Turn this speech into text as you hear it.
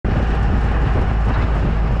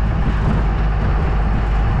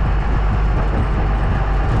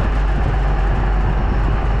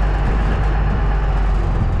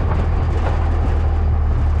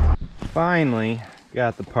Finally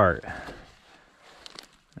got the part.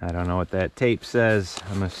 I don't know what that tape says.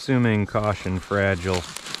 I'm assuming caution fragile,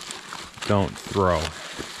 don't throw.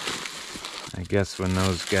 I guess when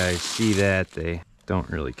those guys see that, they don't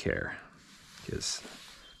really care, because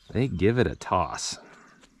they give it a toss.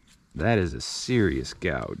 That is a serious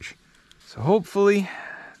gouge. So hopefully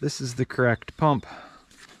this is the correct pump.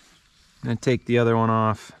 I'm gonna take the other one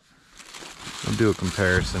off. I'll do a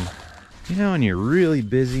comparison. You know, when you're really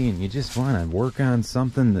busy and you just want to work on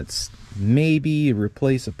something that's maybe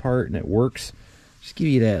replace a part and it works, just give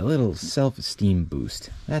you that little self-esteem boost.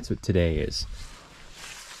 That's what today is.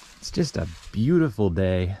 It's just a beautiful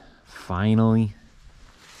day, finally.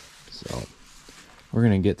 So we're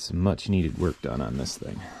gonna get some much needed work done on this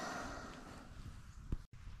thing.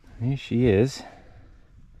 Here she is.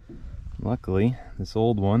 Luckily, this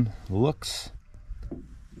old one looks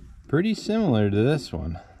pretty similar to this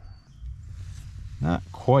one. Not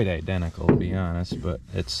quite identical, to be honest, but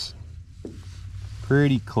it's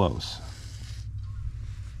pretty close.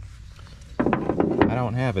 I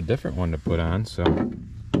don't have a different one to put on, so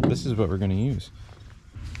this is what we're gonna use.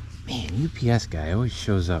 Man, UPS guy always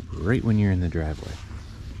shows up right when you're in the driveway.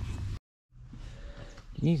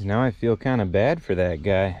 Geez, now I feel kind of bad for that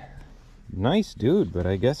guy. Nice dude, but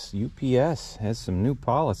I guess UPS has some new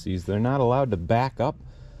policies. They're not allowed to back up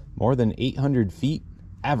more than 800 feet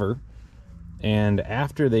ever. And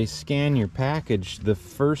after they scan your package, the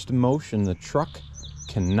first motion the truck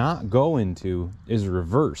cannot go into is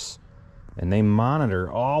reverse. And they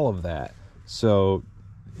monitor all of that. So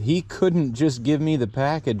he couldn't just give me the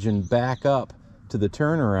package and back up to the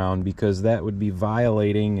turnaround, because that would be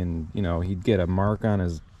violating, and you know, he'd get a mark on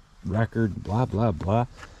his record, blah blah blah.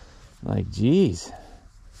 Like, geez.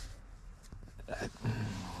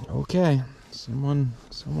 Okay, someone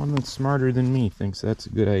that's smarter than me thinks that's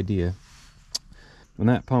a good idea. When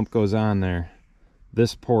that pump goes on there,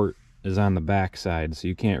 this port is on the back side, so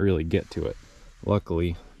you can't really get to it.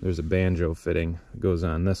 Luckily, there's a banjo fitting that goes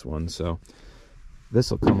on this one, so this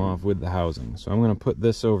will come off with the housing. So I'm going to put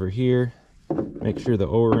this over here, make sure the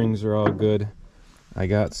O-rings are all good. I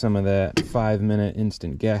got some of that 5-minute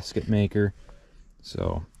instant gasket maker,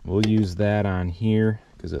 so we'll use that on here,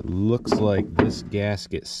 because it looks like this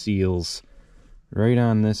gasket seals right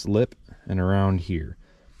on this lip and around here.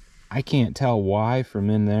 I can't tell why from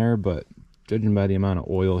in there, but judging by the amount of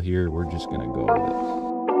oil here, we're just gonna go with it.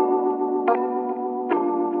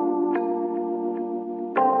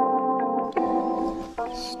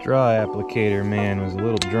 Straw applicator man was a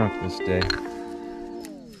little drunk this day.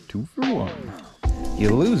 2 for 1.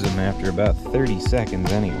 You lose them after about 30 seconds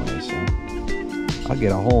anyway, so I'll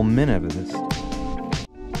get a whole minute of this.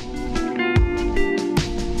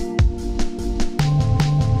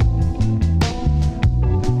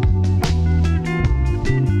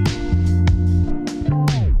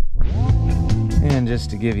 Just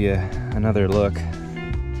to give you another look,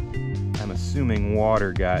 I'm assuming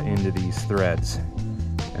water got into these threads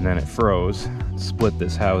and then it froze, split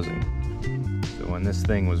this housing. So when this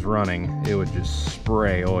thing was running, it would just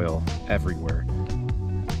spray oil everywhere.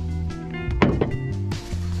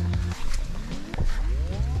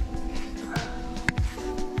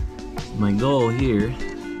 My goal here,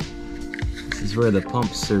 this is where the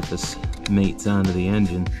pump surface mates onto the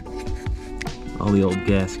engine. All the old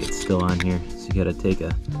gaskets still on here. You gotta take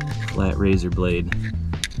a flat razor blade,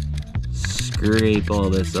 scrape all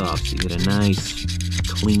this off so you get a nice,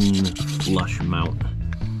 clean, flush mount.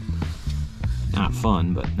 Not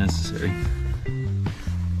fun, but necessary.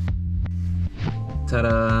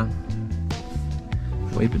 Ta-da!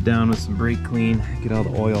 Wipe it down with some brake clean, get all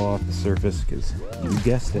the oil off the surface, because you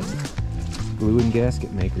guessed it, glue and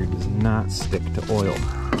gasket maker does not stick to oil.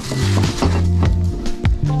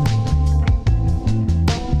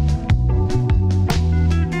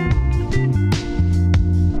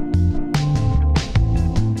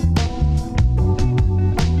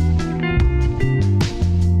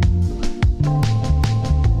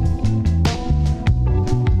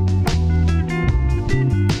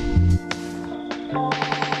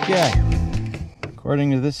 Okay,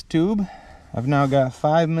 according to this tube, I've now got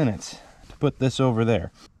 5 minutes to put this over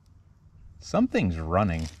there. Something's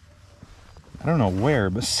running. I don't know where,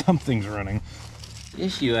 but something's running. The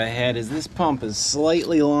issue I had is this pump is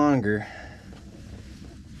slightly longer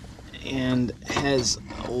and has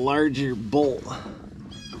a larger bolt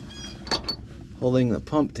holding the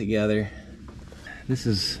pump together. This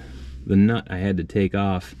is the nut I had to take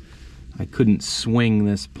off. I couldn't swing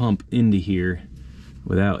this pump into here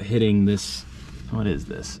without hitting this. What is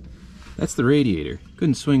this? That's the radiator.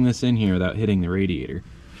 Couldn't swing this in here without hitting the radiator.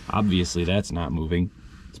 Obviously that's not moving.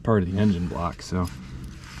 It's part of the engine block, so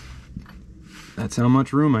That's how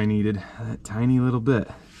much room I needed, that tiny little bit.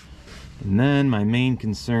 And then my main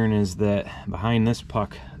concern is that behind this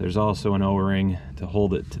puck, there's also an O-ring to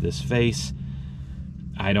hold it to this face.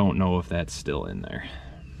 I don't know if that's still in there.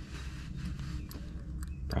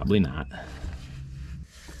 Probably not.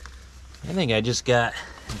 I think I just got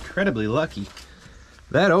incredibly lucky.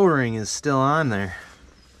 That O-ring is still on there.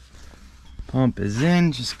 Pump is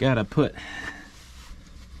in, just gotta put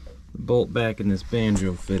the bolt back in this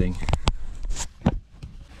banjo fitting.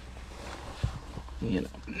 You know,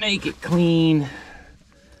 make it clean.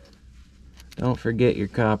 Don't forget your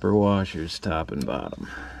copper washers, top and bottom.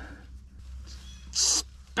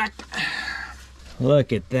 Spec.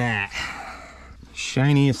 Look at that.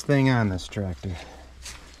 Shiniest thing on this tractor.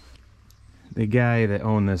 The guy that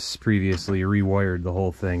owned this previously rewired the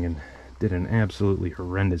whole thing and did an absolutely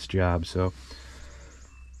horrendous job. So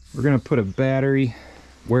we're gonna put a battery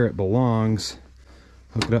where it belongs,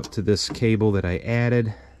 hook it up to this cable that I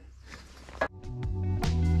added.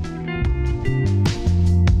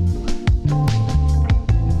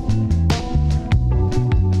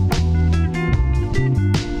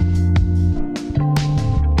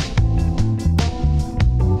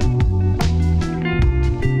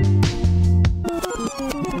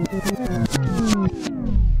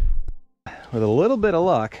 With a little bit of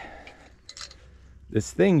luck,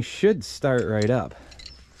 this thing should start right up.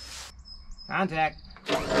 Contact.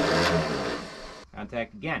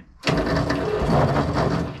 Contact again.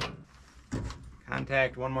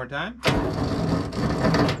 Contact one more time.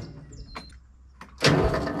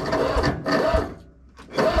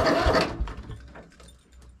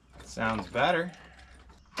 Sounds better.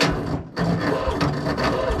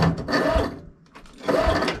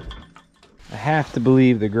 I have to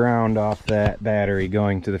believe the ground off that battery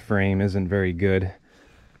going to the frame isn't very good,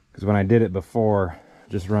 because when I did it before,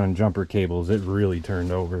 just running jumper cables, it really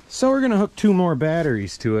turned over. So we're gonna hook 2 more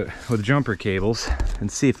batteries to it with jumper cables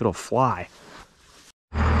and see if it'll fly.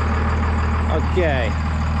 Okay,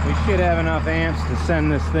 we should have enough amps to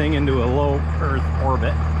send this thing into a low Earth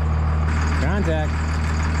orbit. Contact.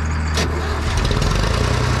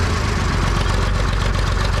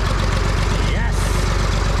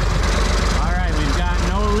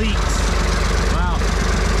 Leaks. Well,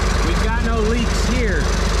 we've got no leaks here.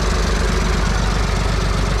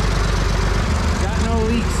 Got no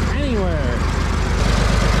leaks anywhere.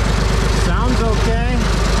 Sounds okay.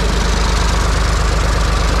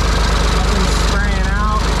 Nothing's spraying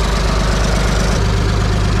out.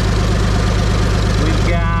 We've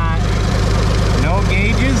got no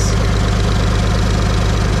gauges.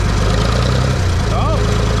 Oh,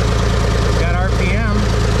 got RPM.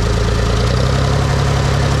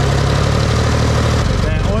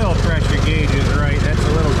 Pressure gauge is right. That's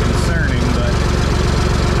a little concerning, but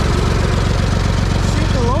let's see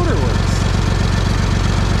if the loader works.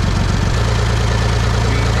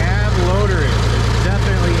 We have loader. There's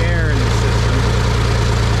definitely air in the system.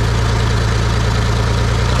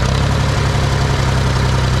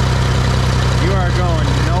 You are going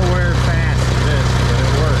nowhere fast with this, but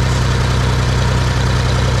it works.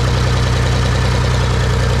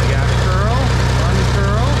 We got curl,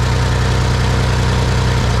 uncurl.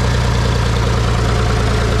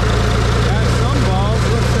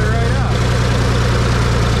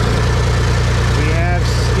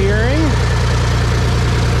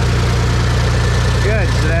 Good,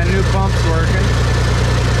 so that new pump's working.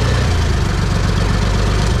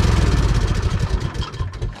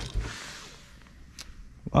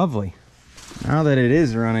 Lovely. Now that it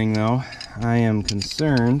is running though, I am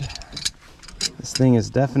concerned. This thing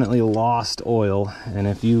has definitely lost oil, and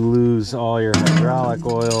if you lose all your hydraulic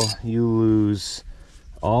oil, you lose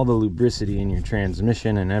all the lubricity in your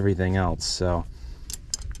transmission and everything else. So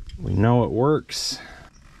we know it works.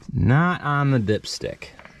 Not on the dipstick.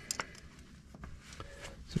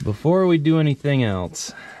 So before we do anything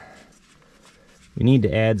else, we need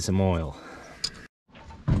to add some oil.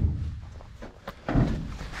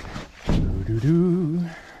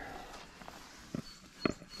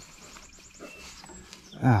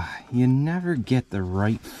 You never get the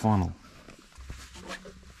right funnel.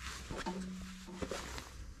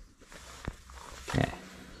 Okay.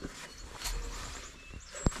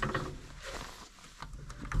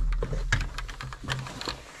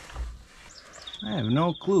 I have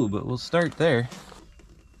no clue, but we'll start there.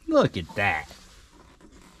 Look at that.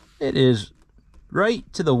 It is right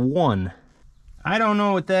to the 1. I don't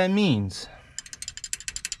know what that means.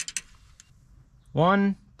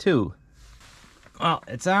 1, 2. Well,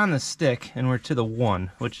 it's on the stick and we're to the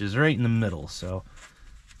 1, which is right in the middle, so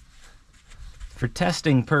for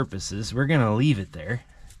testing purposes, we're gonna leave it there.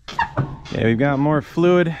 Okay, we've got more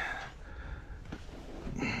fluid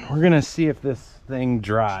we're gonna see if this thing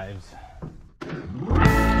drives.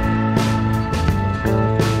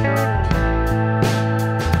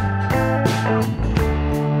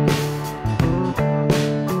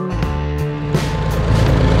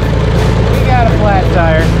 Flat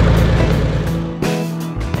tire.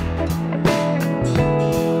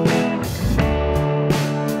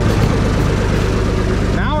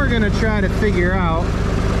 Now we're gonna try to figure out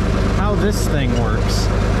how this thing works.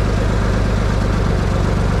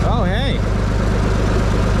 Oh hey,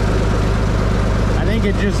 I think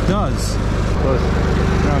it just does. I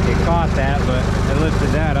don't know if you caught that, but I lifted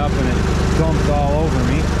that up and it dumped all over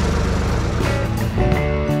me.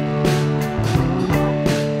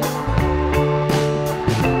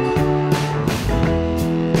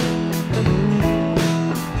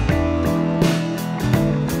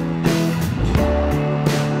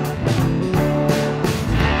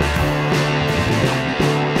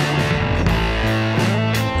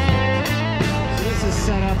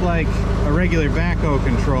 Like a regular backhoe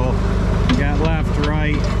control. Got left,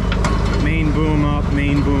 right, main boom up,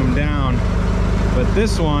 main boom down. But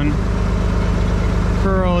this one,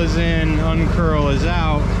 curl is in, uncurl is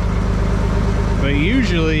out. But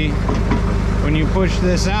usually when you push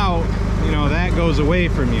this out, you know, that goes away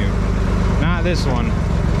from you. Not this one.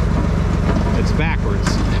 It's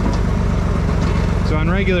backwards. So on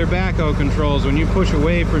regular backhoe controls, when you push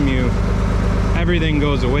away from you, everything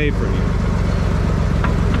goes away from you.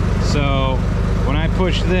 So when I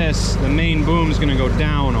push this, the main boom is going to go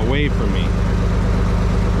down away from me.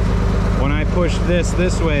 When I push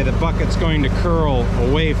this way, the bucket's going to curl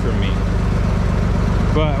away from me.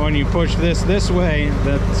 But when you push this way,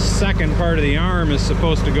 the second part of the arm is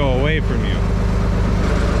supposed to go away from you.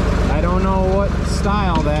 I don't know what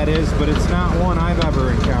style that is, but it's not one I've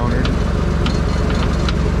ever encountered.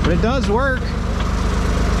 But it does work.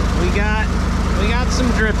 We got some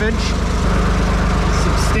drippage.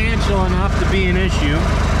 Substantial enough to be an issue.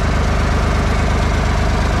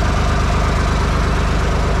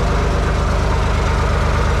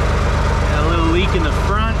 Got a little leak in the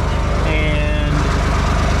front, and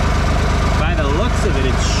by the looks of it,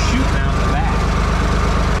 it's shooting out the back.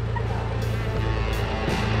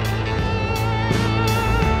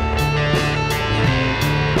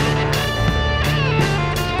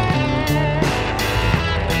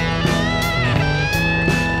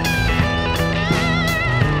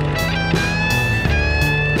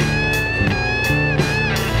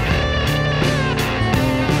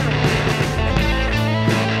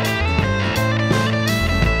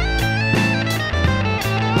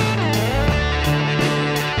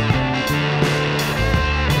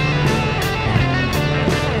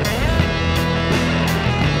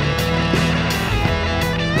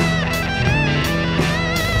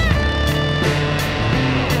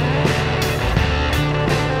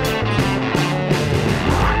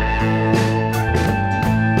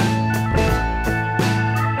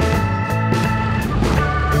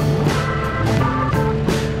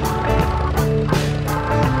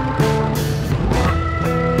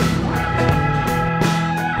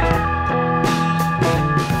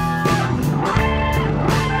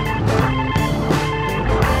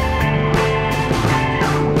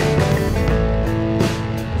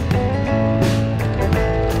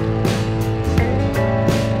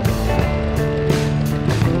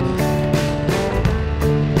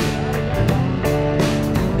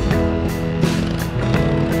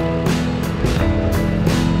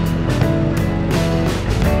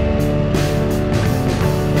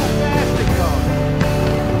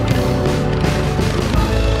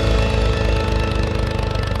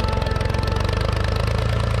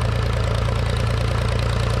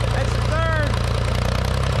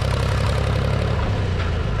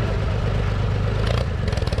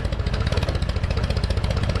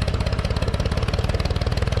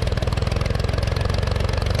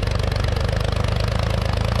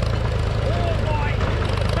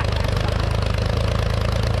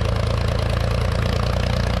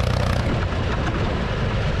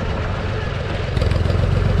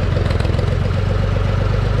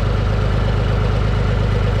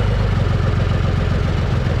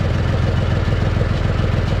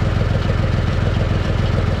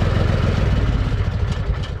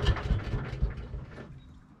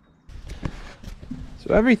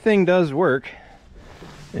 So everything does work,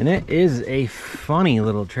 and it is a funny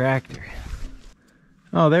little tractor.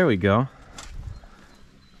 Oh, there we go.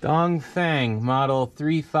 Dong Feng model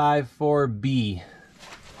 354B.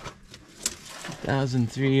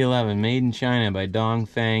 2003-11, made in China by Dong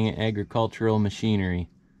Feng Agricultural Machinery.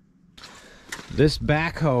 This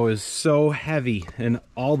backhoe is so heavy and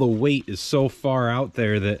all the weight is so far out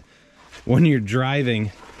there that when you're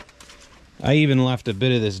driving, I even left a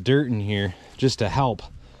bit of this dirt in here just to help.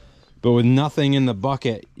 But with nothing in the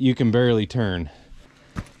bucket, you can barely turn.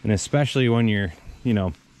 And especially when you're, you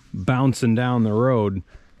know, bouncing down the road,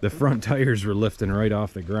 the front tires were lifting right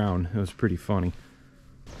off the ground. It was pretty funny.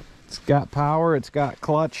 It's got power, it's got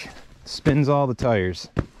clutch, spins all the tires.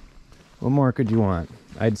 What more could you want?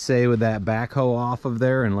 I'd say with that backhoe off of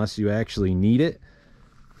there, unless you actually need it,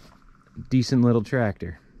 decent little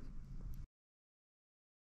tractor.